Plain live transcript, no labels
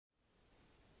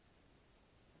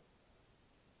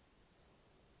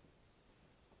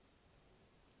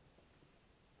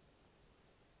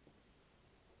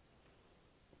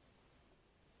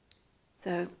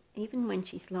So even when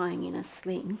she's lying in a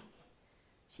sling,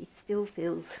 she still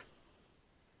feels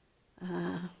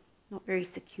not very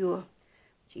secure.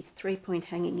 She's 3-point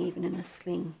hanging even in a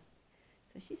sling.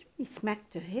 So she's really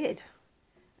smacked her head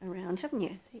around, haven't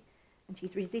you? See? And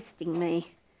she's resisting me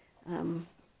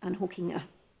unhooking her.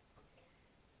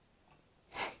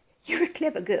 You're a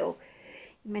clever girl.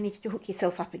 You managed to hook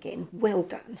yourself up again. Well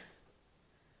done.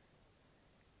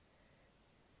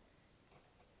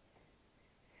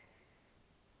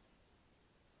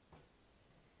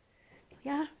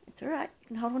 Yeah, it's all right. You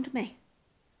can hold on to me.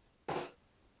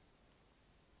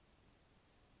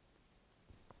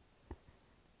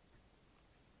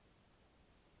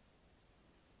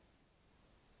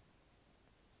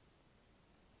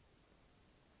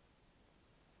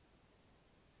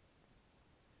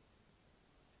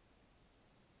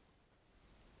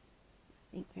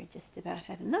 I think we've just about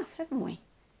had enough, haven't we?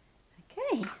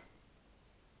 Okay. You're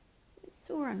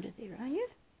sore under there, are you?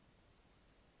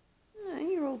 No,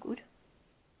 you're all good.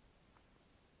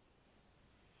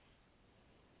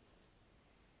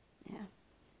 Now,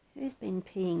 who's been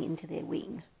peeing into their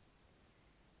wing?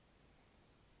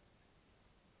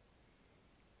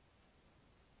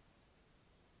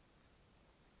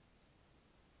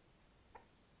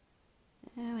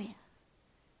 Oh yeah.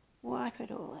 Wipe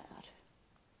it all out.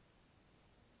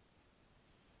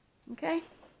 Okay,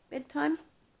 bedtime.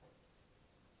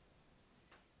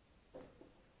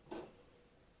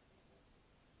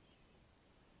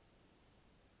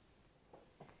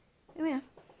 There we are.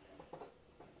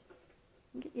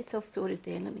 Get yourself sorted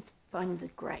there. Let me find the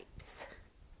grapes.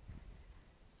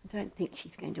 I don't think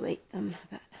she's going to eat them,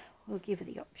 but we'll give her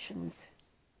the options.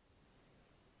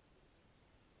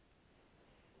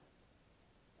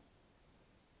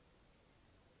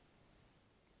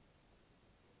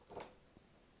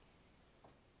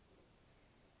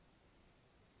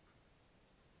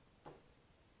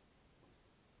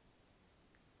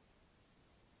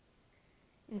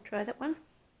 You want to try that one?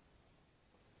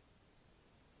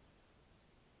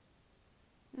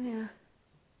 Yeah,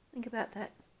 think about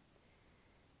that.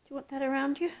 Do you want that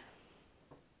around you?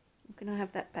 Or can I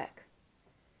have that back?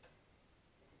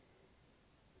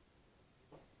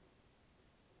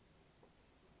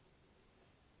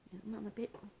 Yeah, another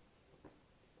bit.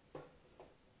 Let's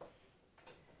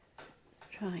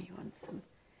try you on some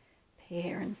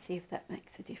pear and see if that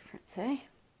makes a difference, eh?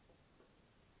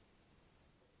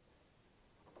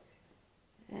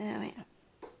 There we are.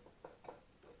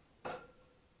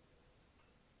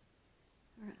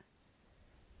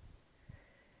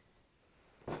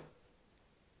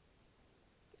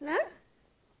 No?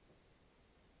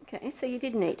 Okay, so you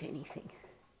didn't eat anything.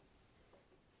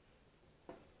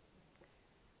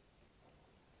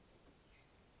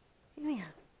 Here we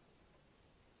are.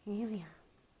 Here we are.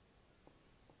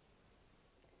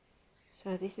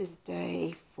 So this is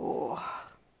day 4.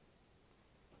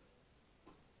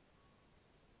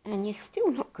 And you're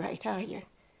still not great, are you?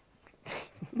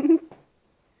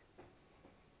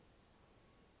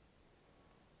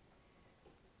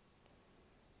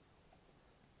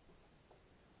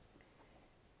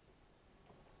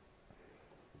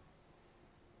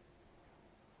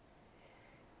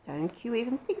 Don't you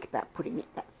even think about putting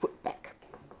that foot back.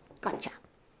 Gotcha.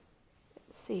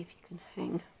 Let's see if you can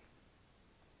hang.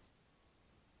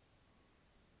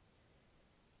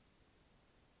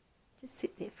 Just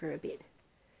sit there for a bit.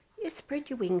 Yeah, spread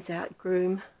your wings out,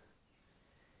 groom.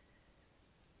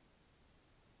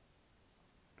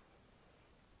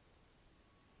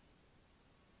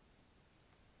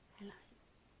 Hello.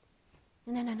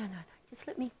 No. Just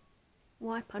let me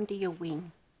wipe under your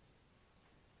wing.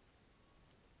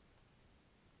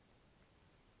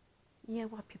 Yeah,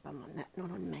 wipe your bum on that,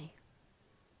 not on me.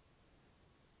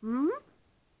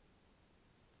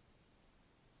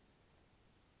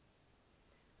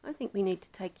 I think we need to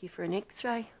take you for an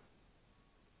X-ray.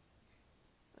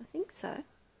 I think so.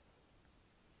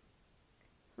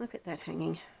 Look at that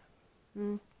hanging.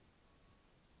 Here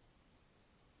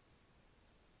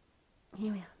we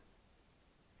are.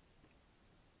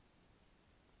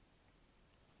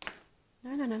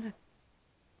 No.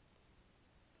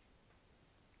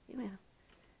 Here we are.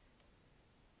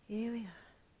 Here we are.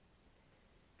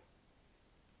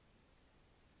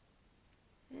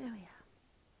 There we are.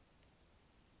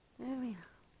 There we are.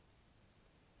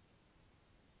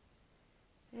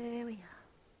 There we are.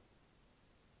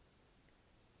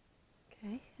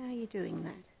 Okay, how are you doing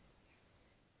that?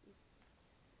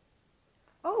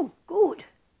 Oh, good.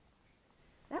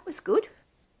 That was good.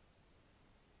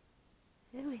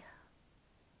 There we are.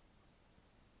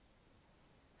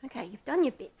 Okay, you've done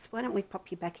your bits. Why don't we pop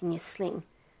you back in your sling?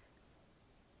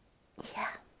 Yeah.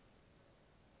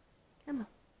 Come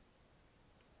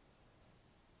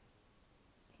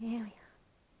Here we are.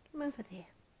 Come over there.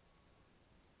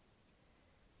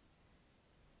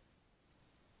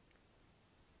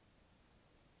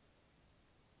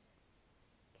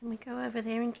 Can we go over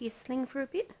there into your sling for a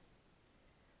bit?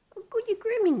 Oh, good, you're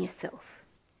grooming yourself.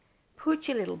 Put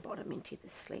your little bottom into the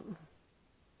sling.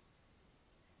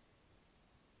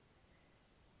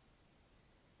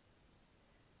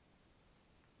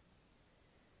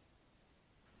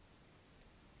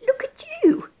 Look at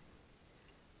you!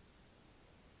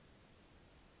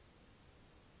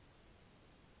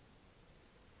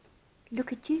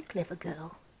 Look at you, clever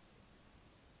girl.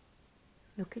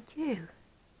 Look at you.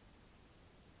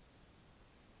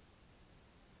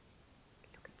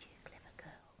 Look at you, clever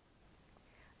girl.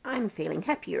 I'm feeling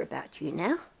happier about you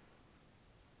now.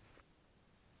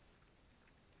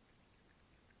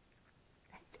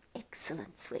 That's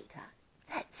excellent, sweetheart.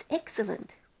 That's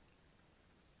excellent.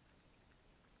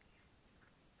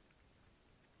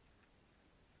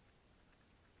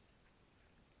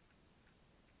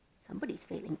 Somebody's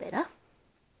feeling better.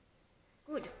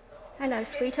 Good. Hello,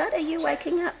 sweetheart. Are you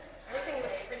waking up? Everything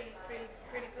looks pretty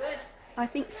good. I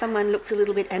think someone looks a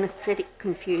little bit anaesthetic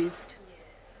confused.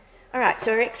 All right,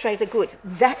 so our x-rays are good.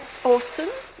 That's awesome.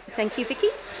 Thank you, Vicky.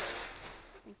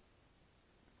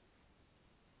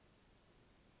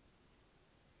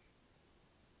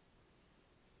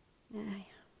 I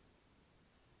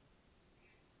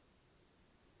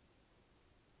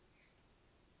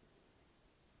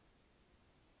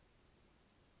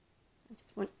just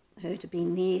want her to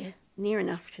be near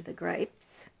enough to the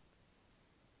grapes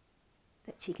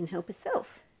that she can help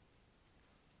herself.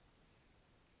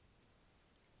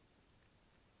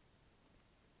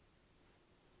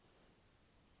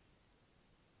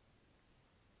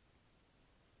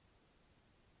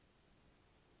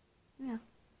 Yeah.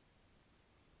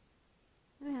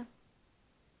 Yeah.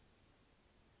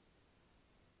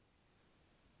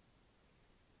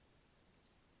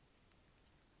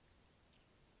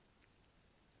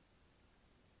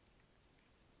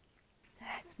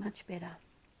 That's much better.